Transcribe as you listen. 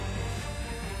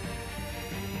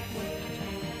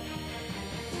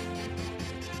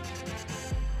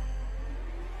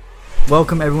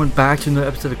Welcome everyone back to another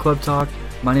episode of Club Talk.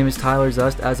 My name is Tyler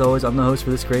Zust. As always, I'm the host for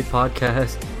this great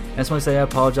podcast. I just want to say I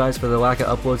apologize for the lack of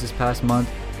uploads this past month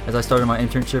as I started my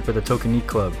internship at the Tokenique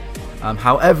Club.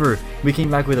 However, we came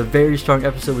back with a very strong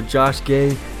episode with Josh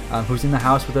Gay, who's in the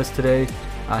house with us today.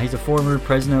 He's a former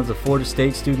president of the Florida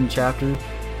State student chapter.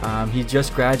 He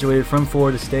just graduated from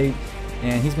Florida State,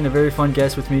 and he's been a very fun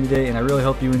guest with me today, and I really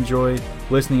hope you enjoy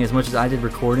listening as much as I did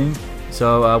recording.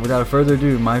 So without further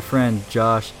ado, my friend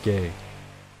Josh Gay.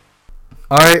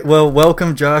 All right, well,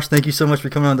 welcome, Josh. Thank you so much for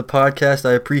coming on the podcast.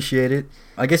 I appreciate it.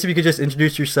 I guess if you could just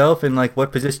introduce yourself and like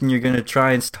what position you're going to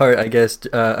try and start, I guess,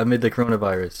 amid the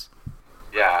coronavirus.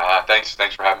 Yeah, thanks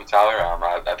for having me, Tyler.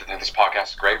 I think this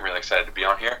podcast is great. I'm really excited to be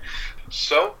on here.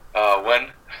 So, when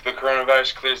the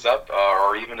coronavirus clears up,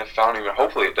 or even if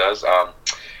hopefully it does,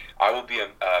 I will be a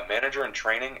manager in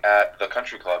training at the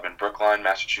Country Club in Brookline,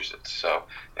 Massachusetts. So,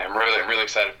 I'm really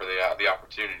excited for the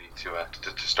opportunity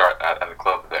to start at a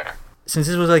club there. Since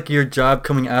this was like your job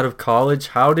coming out of college,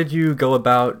 how did you go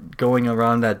about going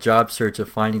around that job search of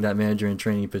finding that manager in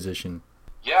training position?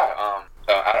 Yeah,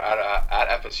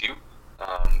 at FSU.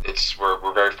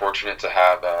 We're very fortunate to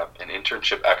have an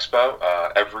internship expo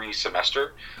every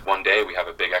semester. One day we have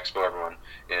a big expo. Everyone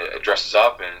dresses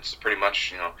up, and it's pretty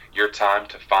much your time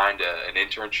to find an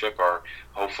internship or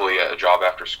hopefully a job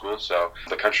after school. So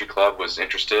the Country Club was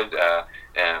interested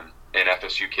in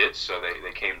FSU kids, so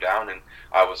they came down, and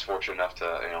I was fortunate enough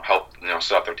to help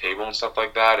set up their table and stuff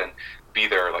like that, and be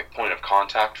their like point of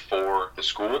contact for the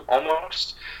school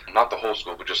almost, not the whole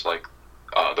school, but just like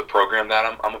the program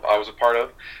that I was a part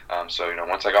of. So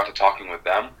once I got to talking with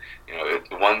them,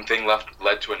 one thing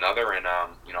led to another, and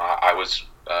I was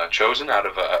chosen out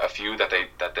of a few that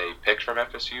they picked from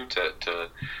FSU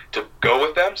to go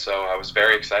with them. So I was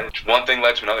very excited. One thing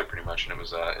led to another, pretty much, and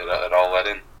it all led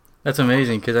in. That's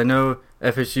amazing, because I know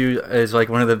FSU is like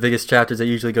one of the biggest chapters that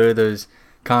usually go to those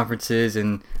conferences,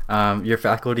 and your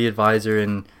faculty advisor,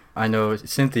 and I know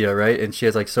Cynthia, right? And she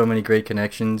has like so many great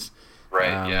connections.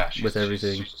 Right, yeah, with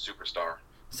everything. She's a superstar.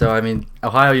 So I mean,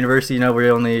 Ohio University,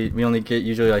 we only get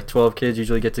usually like 12 kids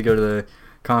usually get to go to the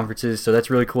conferences. So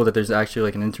that's really cool that there's actually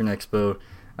like an intern expo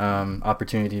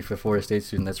opportunity for Florida State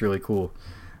students. That's really cool.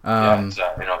 It's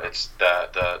it's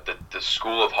the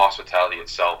School of Hospitality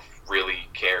itself really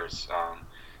cares.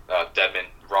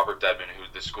 Robert Dedman,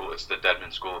 it's the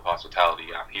Dedman School of Hospitality.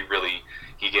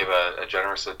 He gave a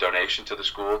generous donation to the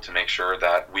school to make sure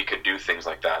that we could do things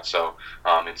like that. So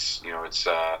it's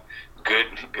good,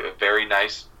 very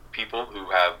nice people who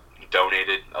have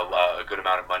donated a good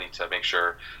amount of money to make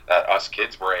sure that us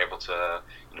kids were able to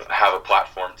have a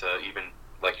platform to even,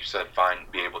 like you said,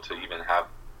 be able to even have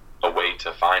a way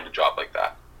to find a job like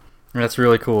that. That's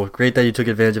really cool. Great that you took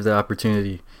advantage of the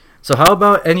opportunity. So how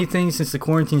about anything since the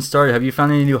quarantine started? Have you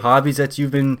found any new hobbies that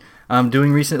you've been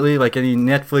doing recently, like any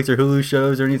Netflix or Hulu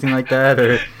shows or anything like that?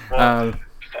 Or I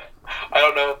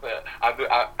don't know.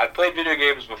 I played video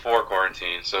games before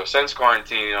quarantine, so since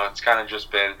quarantine, it's kind of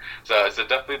just been so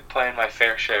definitely playing my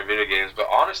fair share of video games. But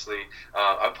honestly,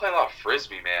 I'm playing a lot of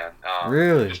Frisbee, man.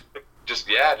 Really? Just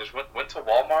went to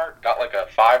Walmart, got like a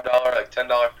 $5, like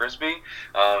 $10 Frisbee.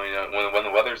 When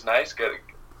the weather's nice, get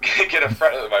a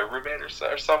friend, my roommate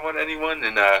or anyone,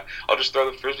 and I'll just throw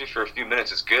the Frisbee for a few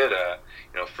minutes. It's good.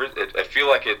 I feel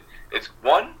like it's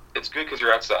good because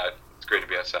you're outside. It's great to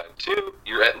be outside. 2,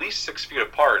 you're at least 6 feet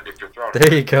apart if you're throwing.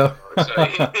 There you go.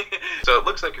 So it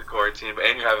looks like you're quarantined,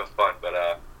 and you're having fun.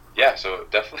 But yeah, so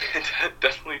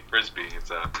definitely Frisbee.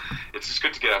 It's just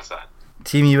good to get outside.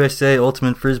 Team USA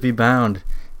Ultimate Frisbee Bound.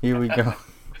 Here we go.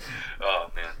 Oh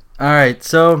man. All right,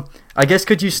 so I guess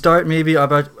could you start maybe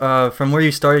about from where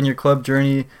you started in your club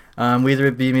journey, whether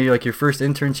it be maybe like your first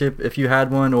internship if you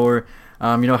had one, or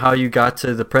how you got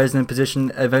to the president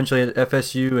position eventually at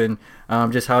FSU, and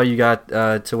just how you got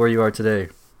to where you are today.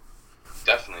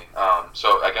 Definitely. So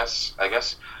I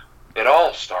guess it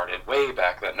all started way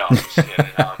back then. No, I'm just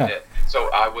kidding. So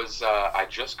I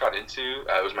just got into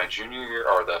it was my junior year,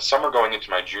 or the summer going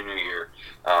into my junior year.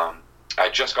 I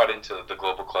just got into the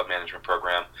Global Club Management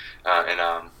Program, and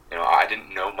I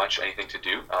didn't know anything to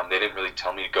do. They didn't really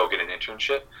tell me to go get an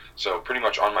internship, so pretty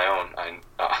much on my own,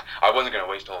 I wasn't going to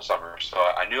waste the whole summer. So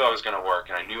I knew I was going to work,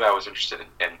 and I knew I was interested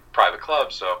in private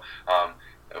clubs. So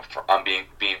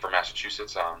being from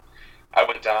Massachusetts, I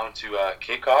went down to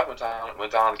Cape Cod, went down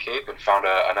on the Cape, and found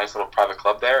a nice little private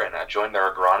club there, and I joined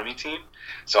their agronomy team.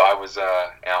 So I was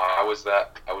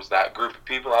that group of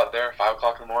people out there, 5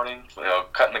 o'clock in the morning,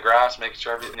 cutting the grass, making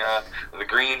sure everything, the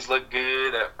greens look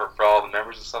good for all the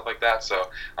members and stuff like that. So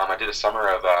I did a summer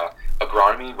of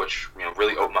agronomy, which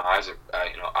really opened my eyes.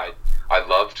 I I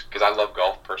loved, because I love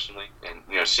golf personally,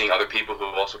 and seeing other people who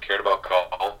also cared about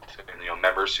golf, and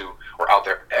members who were out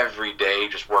there every day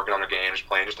just working on their game, just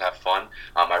playing, just to have fun.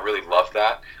 I really loved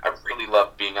that. I really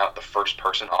loved being out the first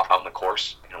person out on the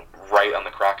course, right on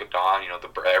the crack of dawn.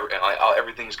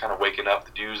 Everything's kind of waking up,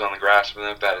 the dew's on the grass, something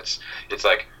like that. It's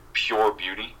like pure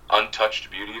beauty,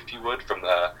 untouched beauty, if you would, from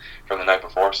the night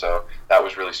before. So that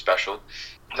was really special.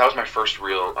 That was my first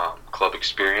real club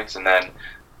experience, and then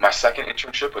my second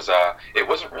internship was it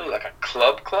wasn't really like a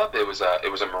club. It was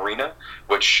a marina,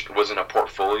 which was in a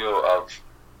portfolio of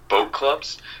boat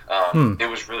clubs. It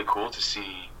was really cool to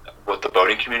see what the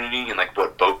boating community and like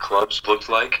what boat clubs looked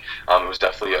like. It was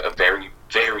definitely a very,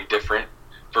 very different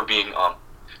for being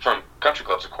from country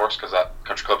clubs, of course, because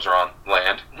country clubs are on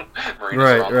land. Marinas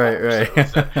are on water. Right.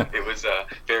 So it was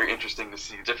very interesting to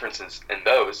see the differences in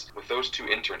those. With those two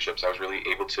internships, I was really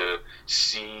able to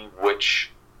see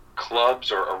which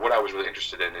clubs or what I was really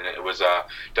interested in, and it was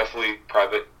definitely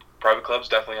private clubs.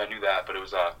 Definitely, I knew that, but it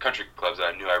was country clubs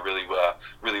that I knew I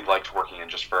really liked working in,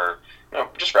 just for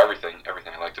everything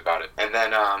I liked about it. And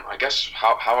then I guess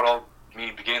how it all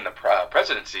me beginning the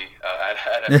presidency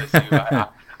at FSU.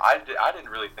 I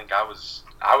didn't really think I was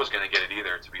going to get it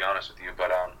either, to be honest with you.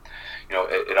 But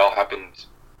it all happened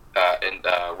in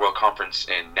World Conference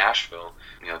in Nashville.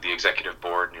 The executive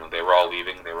board, they were all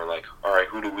leaving. They were like, all right,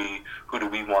 who do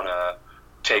we want to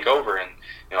take over? And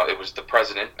it was the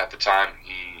president at the time.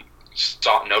 He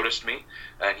noticed me,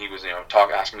 and he was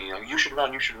asking me, you should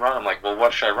run. I'm like, well,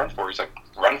 what should I run for? He's like,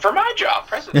 run for my job,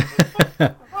 president.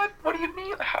 What do you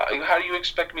mean? How do you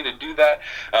expect me to do that?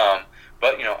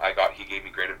 But he gave me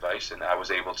great advice, and I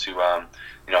was able to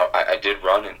I did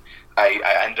run, and I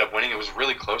ended up winning. It was a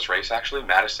really close race, actually.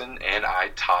 Madison and I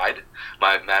tied.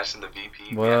 Madison, the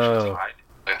VP, we actually tied.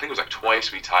 I think it was like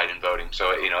twice we tied in voting.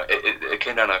 So it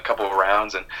came down to a couple of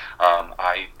rounds, and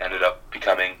I ended up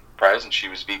becoming pres, and she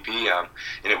was VP. And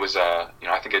it was I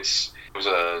think it was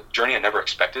a journey I never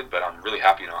expected, but I'm really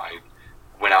happy. I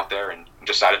went out there and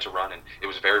decided to run, and it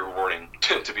was very rewarding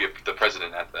to be the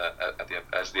president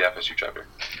as the FSU chapter.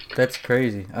 That's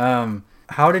crazy.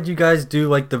 How did you guys do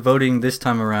like the voting this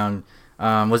time around?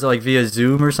 Was it like via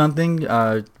Zoom or something?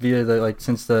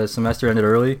 Since the semester ended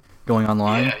early, going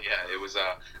online? Yeah.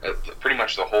 It was pretty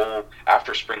much the whole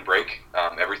after spring break.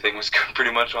 Everything was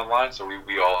pretty much online, so we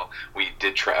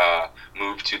did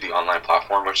move to the online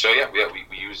platform.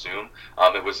 We used Zoom.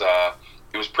 It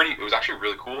was actually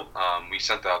really cool. We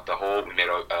sent out we made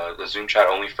a Zoom chat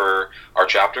only for our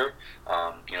chapter.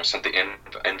 Sent the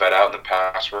invite out and the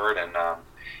password, and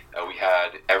we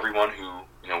had everyone who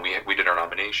we did our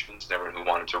nominations, and everyone who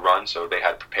wanted to run. So they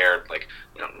had prepared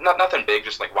nothing big,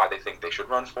 just like why they think they should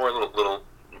run for, a little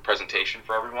presentation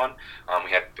for everyone. We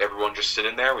had everyone just sit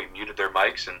in there. We muted their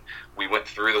mics, and we went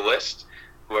through the list.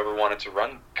 Whoever wanted to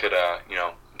run could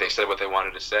they said what they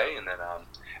wanted to say, and then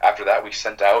after that, we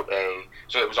sent out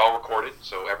so it was all recorded.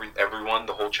 So everyone,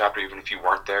 the whole chapter, even if you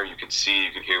weren't there, you could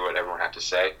hear what everyone had to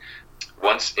say.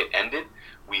 Once it ended,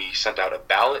 we sent out a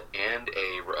ballot and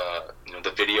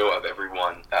the video of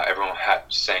everyone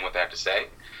saying what they had to say.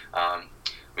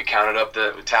 We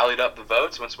tallied up the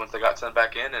votes once they got sent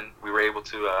back in, and we were able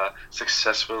to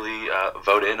successfully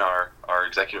vote in our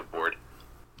executive board.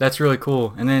 That's really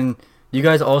cool. And then you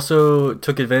guys also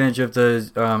took advantage of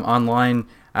the online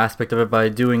aspect of it by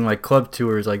doing like club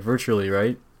tours, like virtually,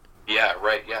 right? Yeah,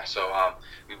 right. Yeah. So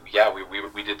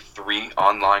we did 3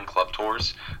 online club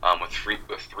tours with three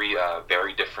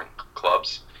very different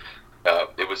clubs.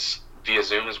 It was via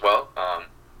Zoom as well.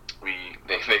 We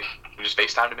just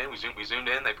FaceTimed them in. We zoomed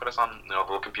in. They put us on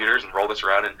little computers and rolled us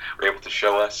around, and were able to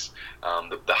show us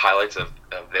the highlights of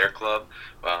their club,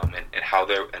 and how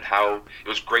it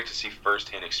was great to see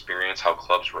firsthand experience how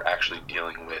clubs were actually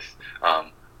dealing with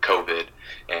COVID,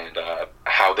 and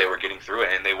how they were getting through it.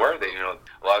 And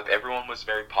everyone was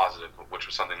very positive, which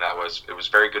was something that it was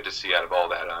very good to see out of all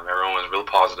that. Everyone was real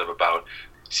positive about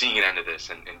seeing an end to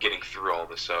this and getting through all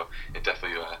this. So it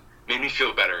definitely made me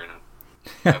feel better.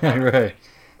 Right.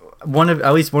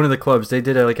 At least one of the clubs, they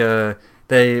did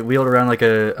they wheeled around like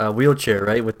a wheelchair,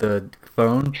 right, with the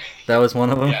phone. That was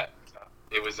one of them. Yeah,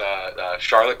 it was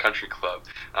Charlotte Country Club.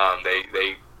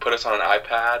 They put us on an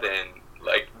iPad and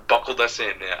buckled us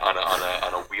in on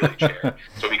a wheelie chair.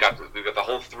 So we got the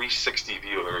whole 360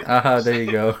 view of everything. There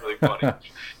you go. It was really funny.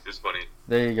 It was funny.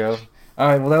 There you go. All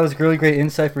right. Well, that was really great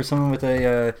insight for someone with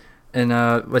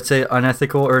let's say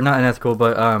unethical, or not unethical,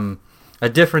 but a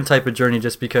different type of journey.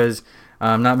 Just because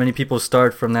not many people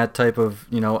start from that type of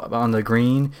on the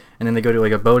green, and then they go to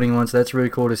like a boating one. So that's really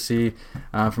cool to see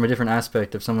from a different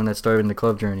aspect of someone that started in the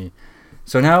club journey.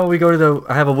 So now we go to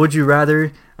I have a Would You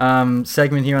Rather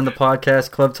segment here on the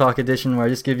podcast, Club Talk Edition, where I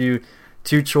just give you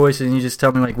two choices and you just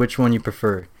tell me like which one you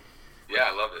prefer. Yeah,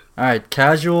 I love it. All right,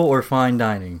 casual or fine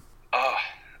dining?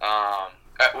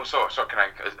 So can I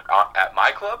at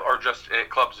my club or just at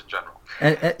clubs in general?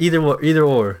 Either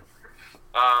or.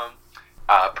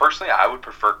 Personally, I would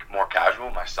prefer more casual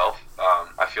myself.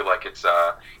 I feel like it's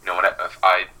if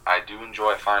I do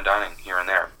enjoy fine dining here and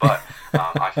there, but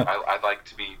I like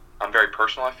to be. I'm very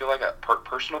personal. I feel like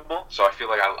personable, so I feel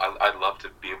like I'd love to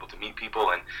be able to meet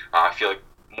people, and I feel like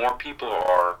more people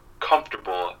are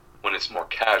comfortable when it's more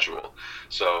casual.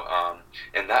 So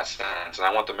in that sense, and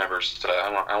I want the members to,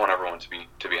 I want everyone to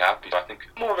be happy. So I think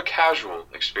more of a casual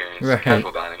experience, right.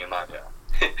 Casual dining in my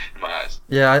eyes.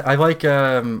 Yeah, I like.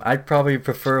 I'd probably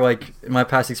prefer, like, in my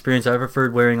past experience, I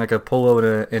preferred wearing like a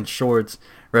polo and shorts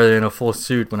rather than a full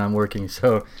suit when I'm working.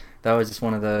 So that was just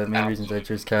one of the main reasons I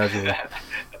chose casual.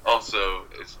 Also,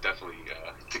 it's definitely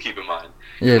to keep in mind.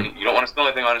 Yeah, you don't want to spill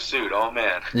anything on a suit. Oh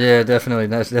man. Yeah, definitely.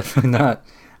 That's definitely not.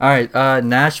 All right,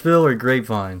 Nashville or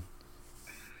Grapevine?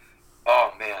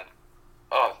 Oh man,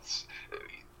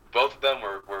 both of them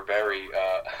were very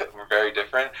were very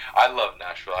different. I love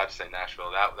Nashville. I'd say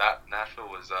Nashville. That Nashville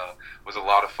was a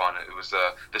lot of fun. It was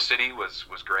the city was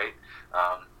great.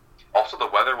 Also, the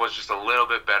weather was just a little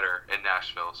bit better in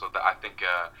Nashville. So I think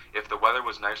if the weather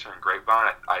was nicer in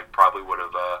Grapevine, I probably would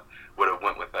have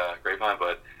went with Grapevine.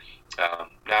 But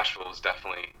Nashville was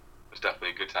definitely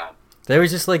a good time. There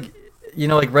was just like,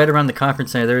 like right around the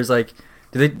conference center. There was like,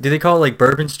 do they call it like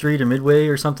Bourbon Street or Midway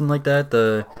or something like that?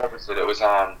 What was it? It was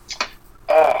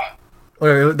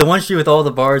or the one street with all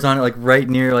the bars on it, like right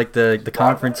near like the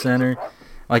conference center.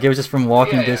 Like it was just from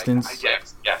walking distance.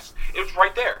 Yes. It was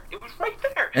right there. It was right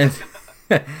there.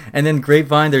 And then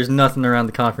Grapevine, there's nothing around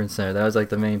the conference center. That was like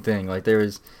the main thing. Like it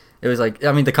was like,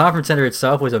 I mean, the conference center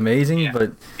itself was amazing,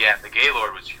 but the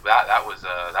Gaylord was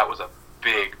that was a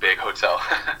big hotel.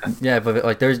 Yeah, but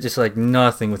like there's just like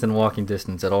nothing within walking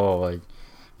distance at all. Like,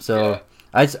 so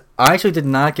I actually did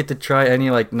not get to try any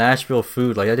like Nashville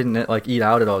food. Like I didn't like eat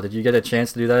out at all. Did you get a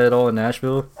chance to do that at all in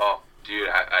Nashville? Oh, dude,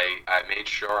 I made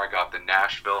sure I got the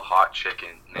Nashville hot chicken.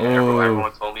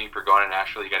 Everyone told me for going to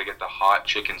Nashville, you got to get the hot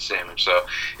chicken sandwich. So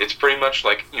it's pretty much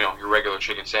like your regular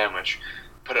chicken sandwich.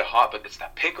 Put it hot, but it's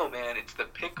that pickle, man. It's the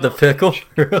pickle. The pickle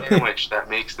sandwich that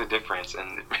makes the difference.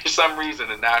 And for some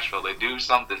reason in Nashville, they do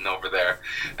something over there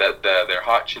that their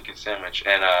hot chicken sandwich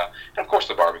and of course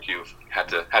the barbecue. Had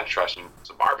to try some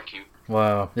barbecue.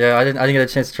 Wow. Yeah, I didn't get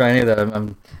a chance to try any of that.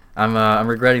 I'm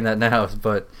regretting that now.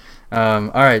 But all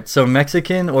right. So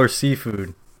Mexican or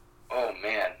seafood? Oh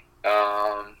man,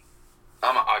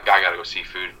 I gotta go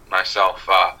seafood myself.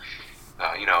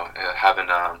 Having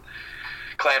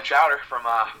clam chowder from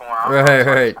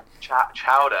right.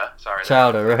 Chowder, sorry.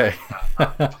 Chowder, right.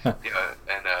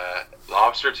 And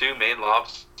lobster too, Maine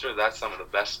lobster. That's some of the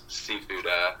best seafood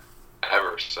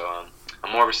ever. So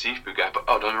I'm more of a seafood guy. But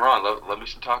don't get me wrong, love me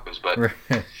some tacos. But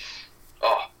right.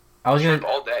 I was gonna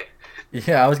all day.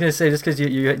 Yeah, I was gonna say just because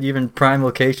you even prime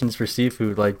locations for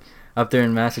seafood, like up there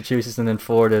in Massachusetts and then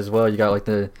Florida as well. You got like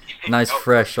the nice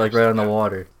fresh, like right on the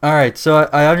water. All right, so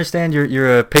I understand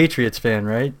you're a Patriots fan,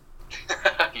 right?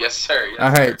 Yes, sir. Yes,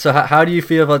 all right, sir. so how do you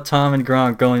feel about Tom and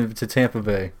Gronk going to Tampa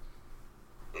Bay?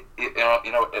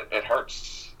 It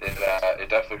hurts. It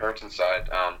definitely hurts inside.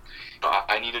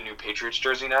 I need a new Patriots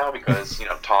jersey now because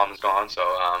Tom is gone. So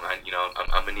I'm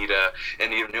gonna need a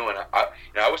new one.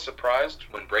 I was surprised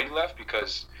when Brady left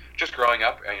because just growing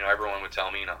up, everyone would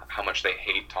tell me how much they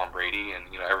hate Tom Brady and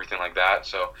everything like that.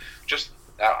 So just.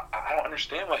 I don't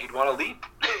understand why he'd want to leave.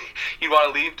 He'd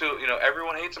want to leave to,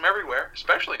 everyone hates him everywhere,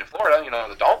 especially in Florida.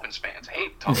 The Dolphins fans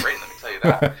hate Tom Brady, let me tell you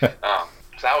that.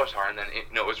 So that was hard. And then,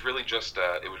 it was really just,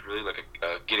 it was really like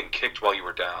getting kicked while you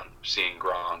were down, seeing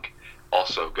Gronk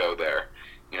also go there.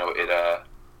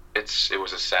 It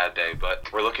was a sad day,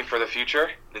 but we're looking for the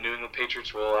future. The New England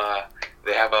Patriots will,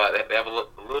 they have a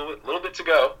little bit to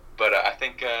go. But I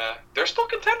think they're still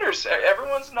contenders.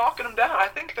 Everyone's knocking them down. I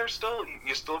think they're still.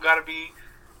 You still got to be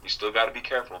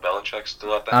careful. Belichick's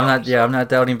still at the helm. I'm not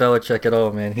doubting Belichick at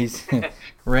all, man. He's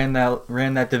ran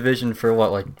that division for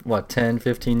what 10,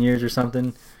 15 years or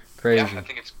something. Crazy. Yeah, I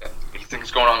think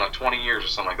it's going on like 20 years or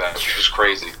something like that. It's just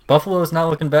crazy. Buffalo's not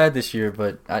looking bad this year,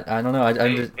 but I don't know.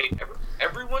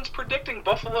 Everyone's predicting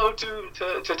Buffalo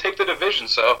to take the division.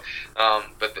 So,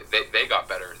 but they got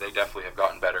better. They definitely have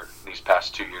gotten better these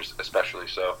past 2 years, especially.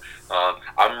 So,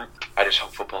 I just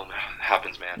hope football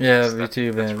happens, man. Yeah, me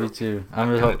too, man. Me too. I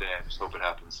just hope it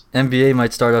happens. NBA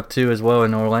might start up too as well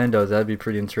in Orlando. That'd be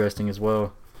pretty interesting as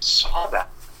well. Saw that.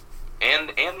 And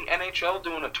the NHL NHL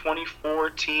doing a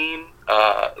 24-team,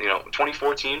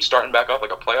 24 teams starting back up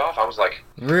like a playoff. I was like,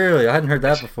 really? I hadn't heard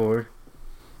that before.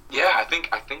 Yeah, I think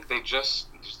they just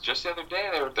the other day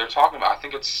they're talking about. I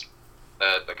think it's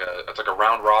like a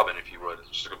round robin, if you would. It's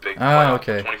just like a big playoff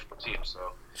okay. of 24 teams. So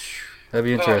that'd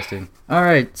be interesting. All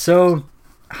right, so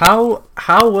how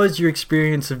was your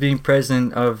experience of being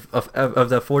president of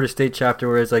the Florida State chapter,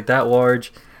 where it's like that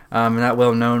large, and that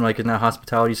well known, like in that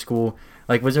hospitality school?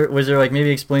 Like, was there like, maybe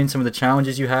explain some of the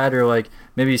challenges you had, or like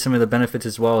maybe some of the benefits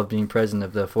as well of being president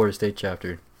of the Florida State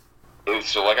chapter?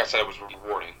 So like I said, it was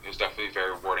rewarding. It was definitely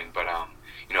very rewarding. But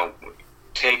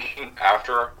taking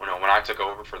after when I took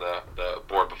over for the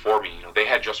board before me, they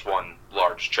had just one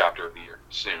large chapter of the year.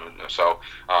 So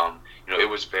it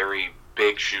was very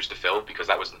big shoes to fill, because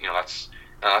that was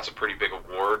that's a pretty big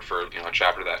award for a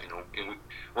chapter that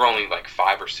we're only like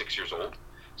 5 or 6 years old.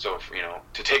 So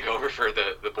to take over for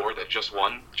the board that just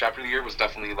won chapter of the year was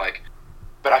definitely like.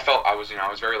 But I felt I was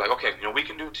very like, okay, we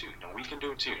can do it too. We can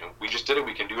do it too. We just did it.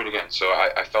 We can do it again. So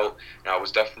I felt there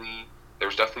was definitely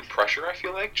pressure. I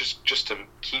feel like just to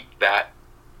keep that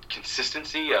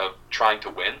consistency of trying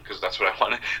to win, because that's what I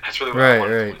wanted. That's really what I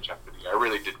wanted to win chapter of the year. I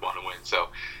really did want to win. So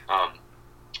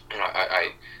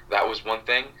I that was one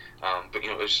thing. But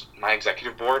it was my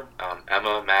executive board,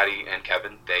 Emma, Maddie, and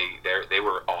Kevin. They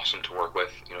were awesome to work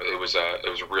with. It was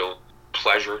a real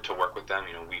pleasure to work with them.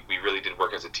 We really did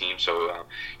work as a team. So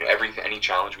any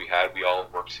challenge we had, we all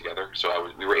worked together.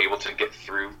 So we were able to get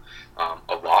through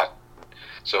a lot.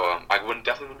 So I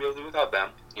definitely wouldn't be able to do it without them.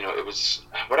 It was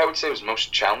what I would say was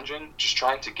most challenging, just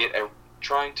trying to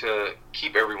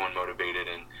keep everyone motivated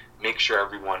and make sure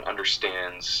everyone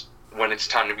understands when it's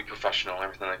time to be professional and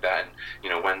everything like that,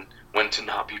 and when to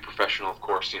not be professional, of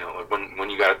course, when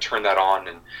you got to turn that on,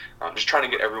 and just trying to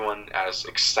get everyone as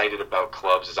excited about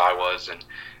clubs as I was, and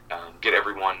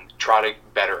try to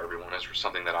better everyone is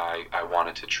something that I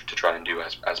wanted to try and do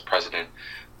as president.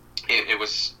 It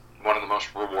was one of the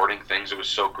most rewarding things. It was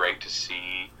so great to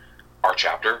see our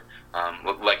chapter,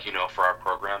 for our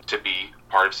program to be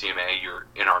part of CMA. You're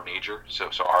in our major, so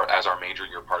as our major,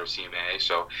 you're part of CMA.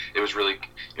 So it was really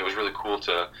cool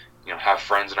to have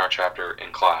friends in our chapter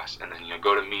in class, and then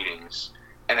go to meetings,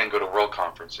 and then go to World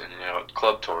Conference and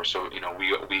club tours. So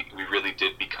we really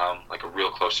did become like a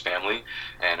real close family.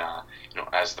 And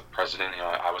as the president,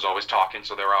 I was always talking,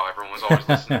 so everyone was always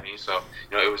listening to me. So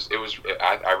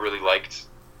I really liked.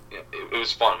 It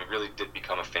was fun. We really did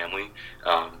become a family,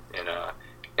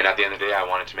 and at the end of the day, I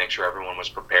wanted to make sure everyone was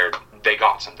prepared. They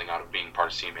got something out of being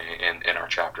part of CMA and our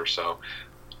chapter. So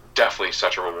definitely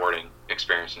such a rewarding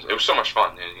experience. It was so much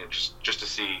fun, and just to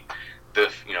see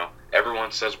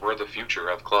everyone says we're the future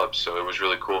of clubs. So it was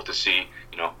really cool to see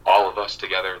all of us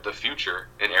together, the future,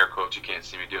 in air quotes. You can't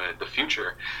see me doing it. The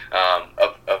future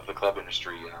of the club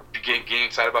industry, getting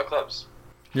excited about clubs.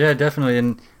 Yeah, definitely.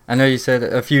 And I know you said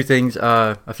a few things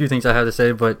I had to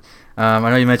say, but I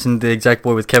know you mentioned the exec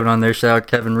board with Kevin on there. Shout out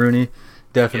Kevin Rooney,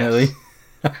 definitely.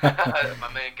 Yes. My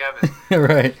man Kevin.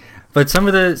 Right, but some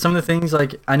of the things,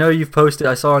 like, I know you've posted.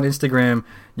 I saw on Instagram,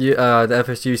 the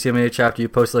FSU CMA chapter, you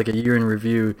posted like a year in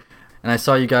review, and I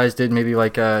saw you guys did maybe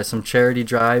like some charity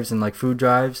drives and like food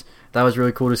drives. That was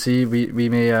really cool to see. We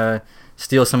may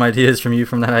steal some ideas from you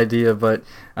from that idea, but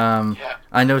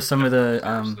I know some of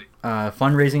the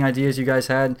fundraising ideas you guys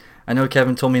had. I know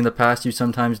Kevin told me in the past you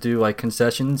sometimes do like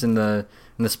concessions in the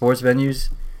sports venues.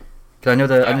 'Cause I know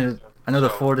the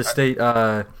Florida State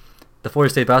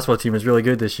basketball team was really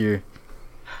good this year.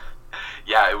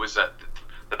 Yeah, it was.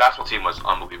 The basketball team was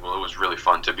unbelievable. It was really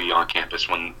fun to be on campus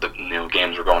when the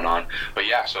games were going on. But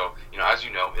yeah, so as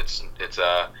you know, it's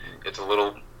a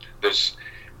little. There's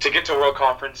to get to a World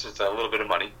Conference, it's a little bit of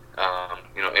money.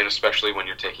 And especially when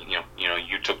you're taking,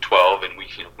 you took 12, and we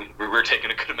were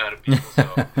taking a good amount of people,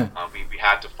 so we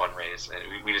had to fundraise,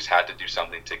 and we just had to do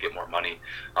something to get more money.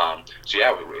 So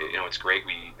yeah, it's great.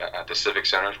 We at the Civic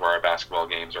Centers where our basketball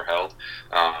games are held.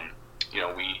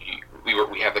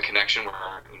 We have the connection where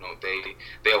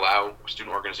they allow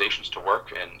student organizations to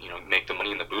work and make the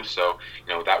money in the booth. So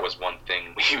that was one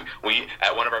thing. We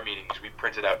at one of our meetings we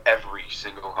printed out every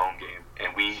single home game,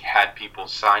 and we had people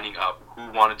signing up who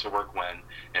wanted to work when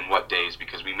and what days,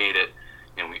 because we made it.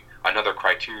 Another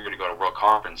criteria to go to World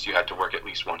Conference, you had to work at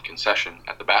least one concession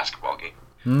at the basketball game.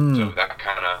 So that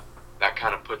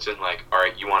kind of puts in like, all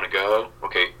right, you want to go?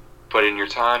 Okay. Put in your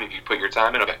time. If you put your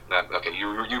time in, okay,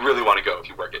 you really want to go if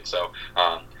you work it. So,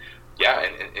 and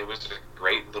it was a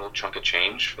great little chunk of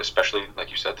change, especially,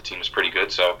 like you said, the team is pretty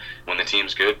good. So when the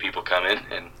team's good, people come in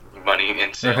and money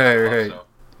and sales. Right. So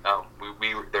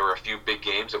there were a few big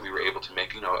games that we were able to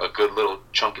make, a good little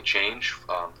chunk of change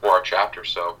for our chapter.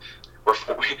 So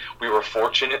we were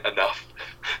fortunate enough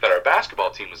that our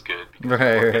basketball team was good because we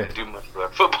weren't going to do much with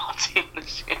our football team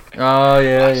this year. Oh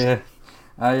yeah.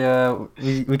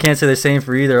 We can't say the same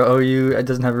for either. OU it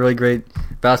doesn't have a really great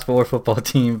basketball or football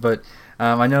team, but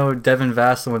I know Devin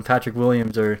Vassell and Patrick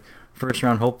Williams are first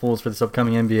round hopefuls for this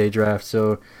upcoming NBA draft.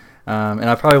 So, and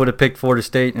I probably would have picked Florida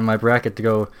State in my bracket to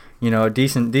go,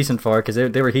 decent far because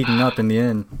they were heating up in the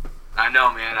end. I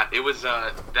know, man. It was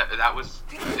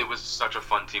it was such a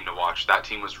fun team to watch. That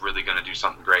team was really going to do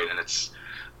something great, and it's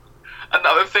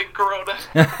another thing, Corona.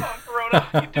 Come on, Corona,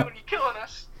 you're killing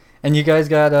us. And you guys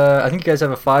got, I think you guys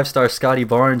have a 5-star Scotty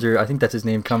Barnes, or I think that's his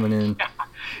name, coming in.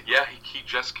 Yeah, he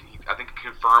just, I think,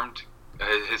 confirmed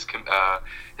his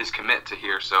commit to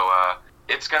here. So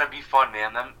it's gonna be fun,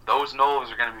 man. Those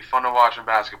Noles are gonna be fun to watch in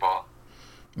basketball.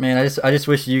 Man, I just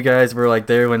wish you guys were like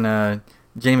there when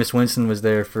Jameis Winston was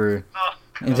there for.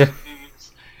 A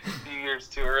few years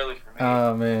too early for me.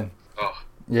 Oh man. Oh.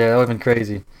 Yeah, that would have been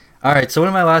crazy. All right, so one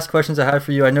of my last questions I had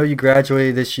for you. I know you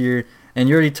graduated this year. And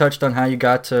you already touched on how you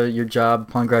got to your job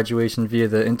upon graduation via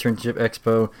the internship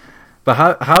expo. But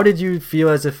how did you feel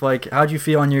how did you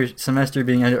feel on your semester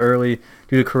being ended early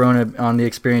due to Corona on the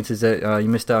experiences that you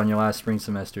missed out on your last spring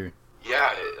semester?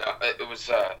 Yeah, it was,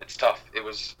 it's tough. It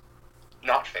was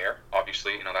not fair,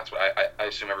 obviously. That's what I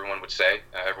assume everyone would say.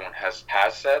 Everyone has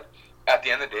said. At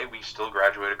the end of the day, we still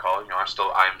graduated college.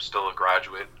 I am still a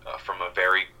graduate from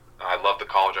I love the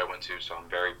college I went to, so I'm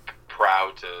very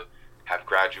proud to have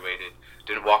graduated.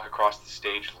 Didn't walk across the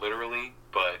stage literally,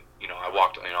 but I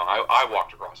walked. I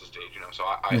walked across the stage. So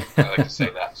I like to say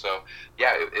that. So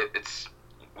yeah,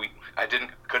 I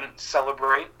couldn't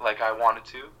celebrate like I wanted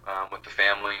to with the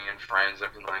family and friends,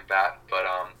 everything like that. But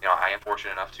I am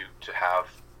fortunate enough to have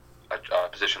a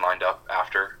position lined up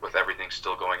after with everything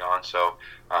still going on. So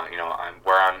I'm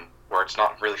where it's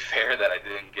not really fair that I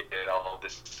didn't get all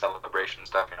this celebration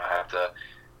stuff. I have to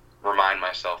remind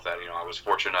myself that I was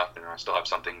fortunate enough and I still have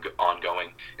something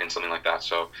ongoing and something like that.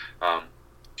 So,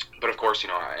 but of course,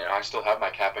 I still have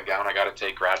my cap and gown. I got to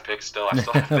take grad pics still. I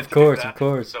still have to of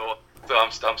course. So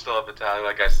I'm still up at Tally,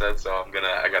 like I said. So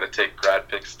I got to take grad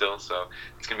pics still. So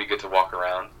it's gonna be good to walk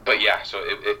around. But yeah, so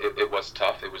it was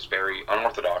tough. It was very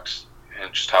unorthodox.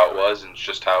 And just how it was, and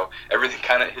just how everything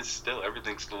kind of is still.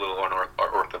 Everything's a little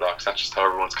unorthodox. That's just how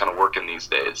everyone's kind of working these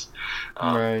days.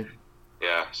 Right.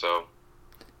 Yeah.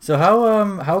 So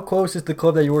how close is the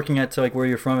club that you're working at to where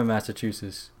you're from in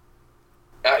Massachusetts?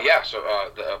 Yeah, so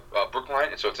the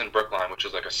Brookline, so it's in Brookline, which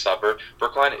is like a suburb.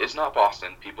 Brookline is not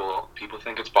Boston. People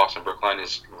think it's Boston. Brookline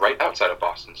is right outside of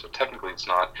Boston, so technically it's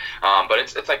not. But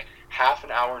it's like half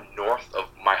an hour north of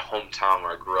my hometown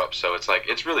where I grew up. So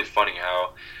it's really funny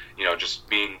how, just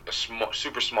being a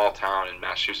super small town in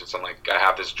Massachusetts, I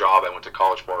have this job I went to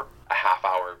college for a half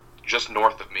hour just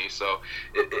north of me. So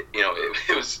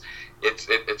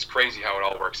it's crazy how it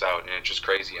all works out, and it's just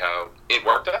crazy how it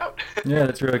worked out. Yeah,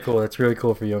 that's really cool. That's really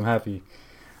cool for you. I'm happy.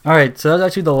 All right, so that's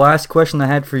actually the last question I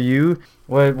had for you.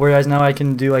 Whereas now I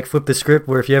can do flip the script,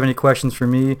 where if you have any questions for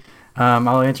me,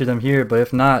 I'll answer them here. But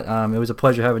if not, it was a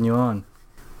pleasure having you on.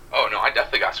 Oh no, I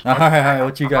definitely got some questions. All right,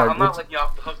 what you got? I'm not letting you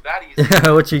off the hook that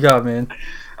easy. What you got, man?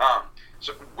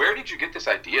 So where did you get this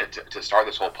idea to start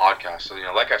this whole podcast? So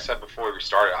like I said before we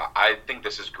started, I think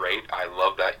this is great. I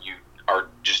love that you are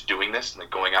just doing this and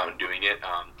going out and doing it,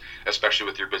 especially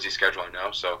with your busy schedule. I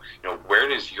know. So where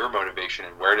does your motivation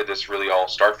and where did this really all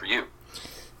start for you?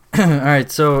 All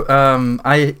right, so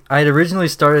I had originally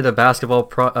started a basketball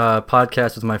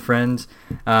podcast with my friends,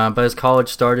 but as college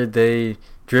started, they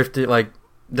drifted.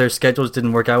 Their schedules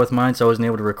didn't work out with mine, so I wasn't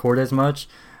able to record as much.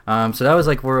 So that was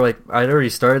where I'd already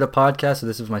started a podcast, so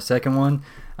this was my second one.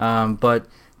 But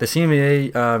the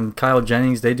CMEA, Kyle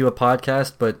Jennings, they do a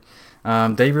podcast, but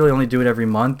they really only do it every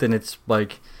month, and it's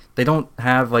they don't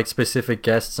have specific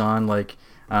guests on like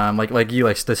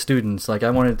you, the students. I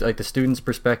wanted the students'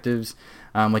 perspectives.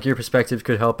 Your perspective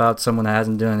could help out someone that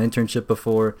hasn't done an internship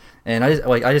before, and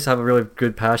I just have a really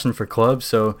good passion for clubs,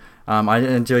 so I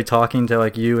enjoy talking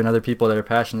to you and other people that are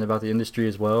passionate about the industry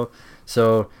as well.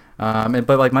 So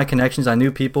but my connections, I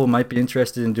knew people might be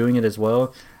interested in doing it as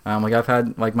well. I've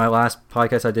had my last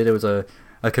podcast I did, it was a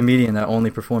comedian that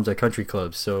only performs at country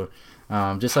clubs. So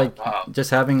just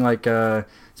having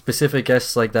specific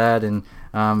guests like that, and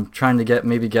trying to get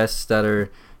maybe guests that are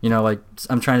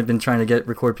I'm trying to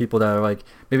record people that are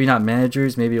maybe not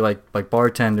managers, maybe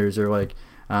bartenders or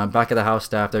back of the house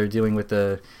staff that are dealing with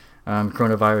the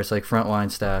coronavirus, frontline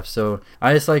staff. So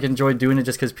I just enjoyed doing it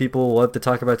just because people love to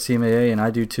talk about CMAA, and I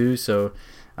do too. So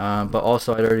but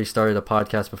also I'd already started a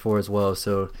podcast before as well,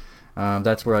 so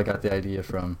that's where I got the idea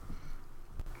from.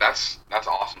 That's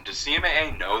awesome. does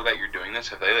CMAA know that you're doing this?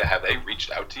 Have they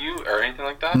reached out to you or anything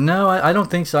like that? No, I don't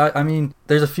think so. I mean,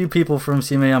 there's a few people from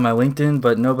CMAA on my LinkedIn,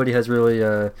 but nobody has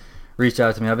really reached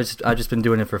out to me. I've just been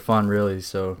doing it for fun, really.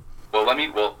 So. Well,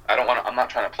 I don't want to. I'm not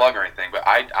trying to plug or anything, but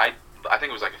I think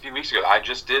it was like a few weeks ago. I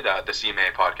just did the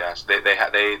CMAA podcast.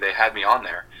 They had me on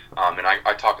there, and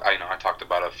I talked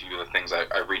about a few of the things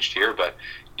I reached here. But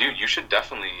dude, you should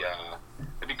definitely.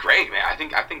 It'd be great, man. I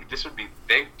think this would be.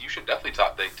 You should definitely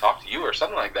talk to you or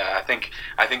something like that. I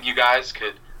think you guys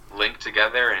could link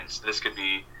together, and this could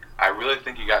be. I really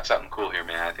think you got something cool here,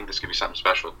 man. I think this could be something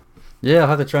special. Yeah, I'll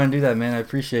have to try and do that, man. I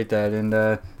appreciate that. And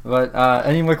but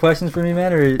any more questions for me,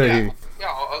 man? Or yeah,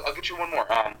 I'll get you one more.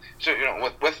 So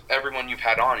with everyone you've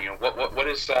had on, what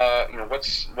is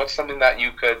what's something that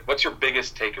you could? What's your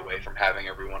biggest takeaway from having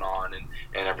everyone on and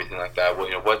everything like that? Well,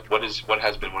 what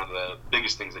has been one of the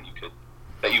biggest things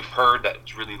that you've heard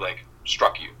that's really like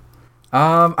struck you?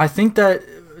 I think that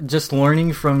just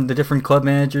learning from the different club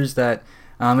managers that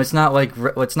it's not like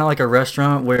a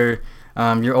restaurant where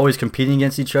you're always competing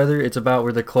against each other. It's about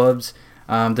where the clubs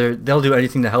they'll do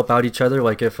anything to help out each other.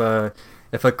 Like if a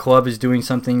club is doing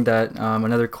something that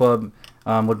another club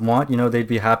would want, they'd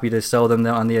be happy to sell them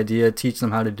on the idea, teach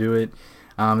them how to do it.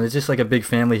 It's just like a big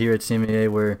family here at CMAA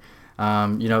where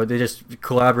they just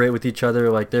collaborate with each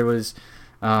other. Like there was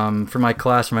for my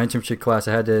internship class,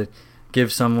 I had to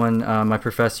give someone, my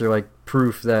professor, like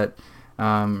proof that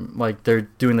like they're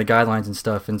doing the guidelines and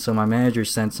stuff. And so my manager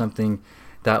sent something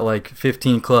that like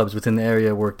 15 clubs within the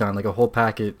area worked on, like a whole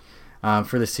packet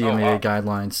for the CMAA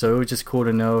guidelines. So it was just cool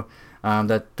to know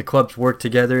that the clubs work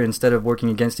together instead of working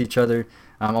against each other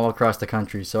all across the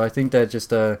country. So I think that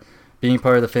just being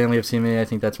part of the family of CMAA, I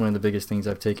think that's one of the biggest things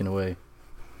I've taken away.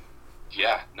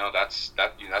 Yeah, no, that's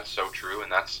so true,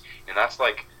 and that's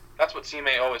what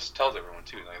CMAA always tells everyone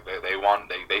too.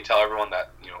 Like they tell everyone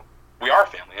that we are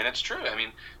family, and it's true. I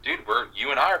mean, dude,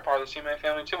 you and I are part of the CMAA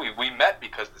family too. We met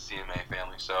because of the CMAA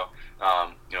family, so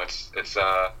it's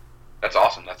that's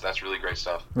awesome. That's really great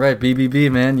stuff. Right,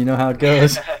 BBB, man. You know how it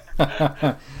goes.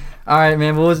 All right,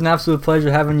 man. Well, it was an absolute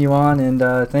pleasure having you on, and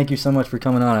thank you so much for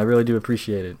coming on. I really do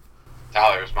appreciate it.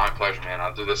 Tyler, it was my pleasure, man.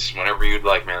 I'll do this whenever you'd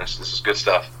like, man. This is good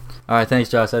stuff. All right, thanks,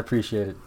 Josh. I appreciate it.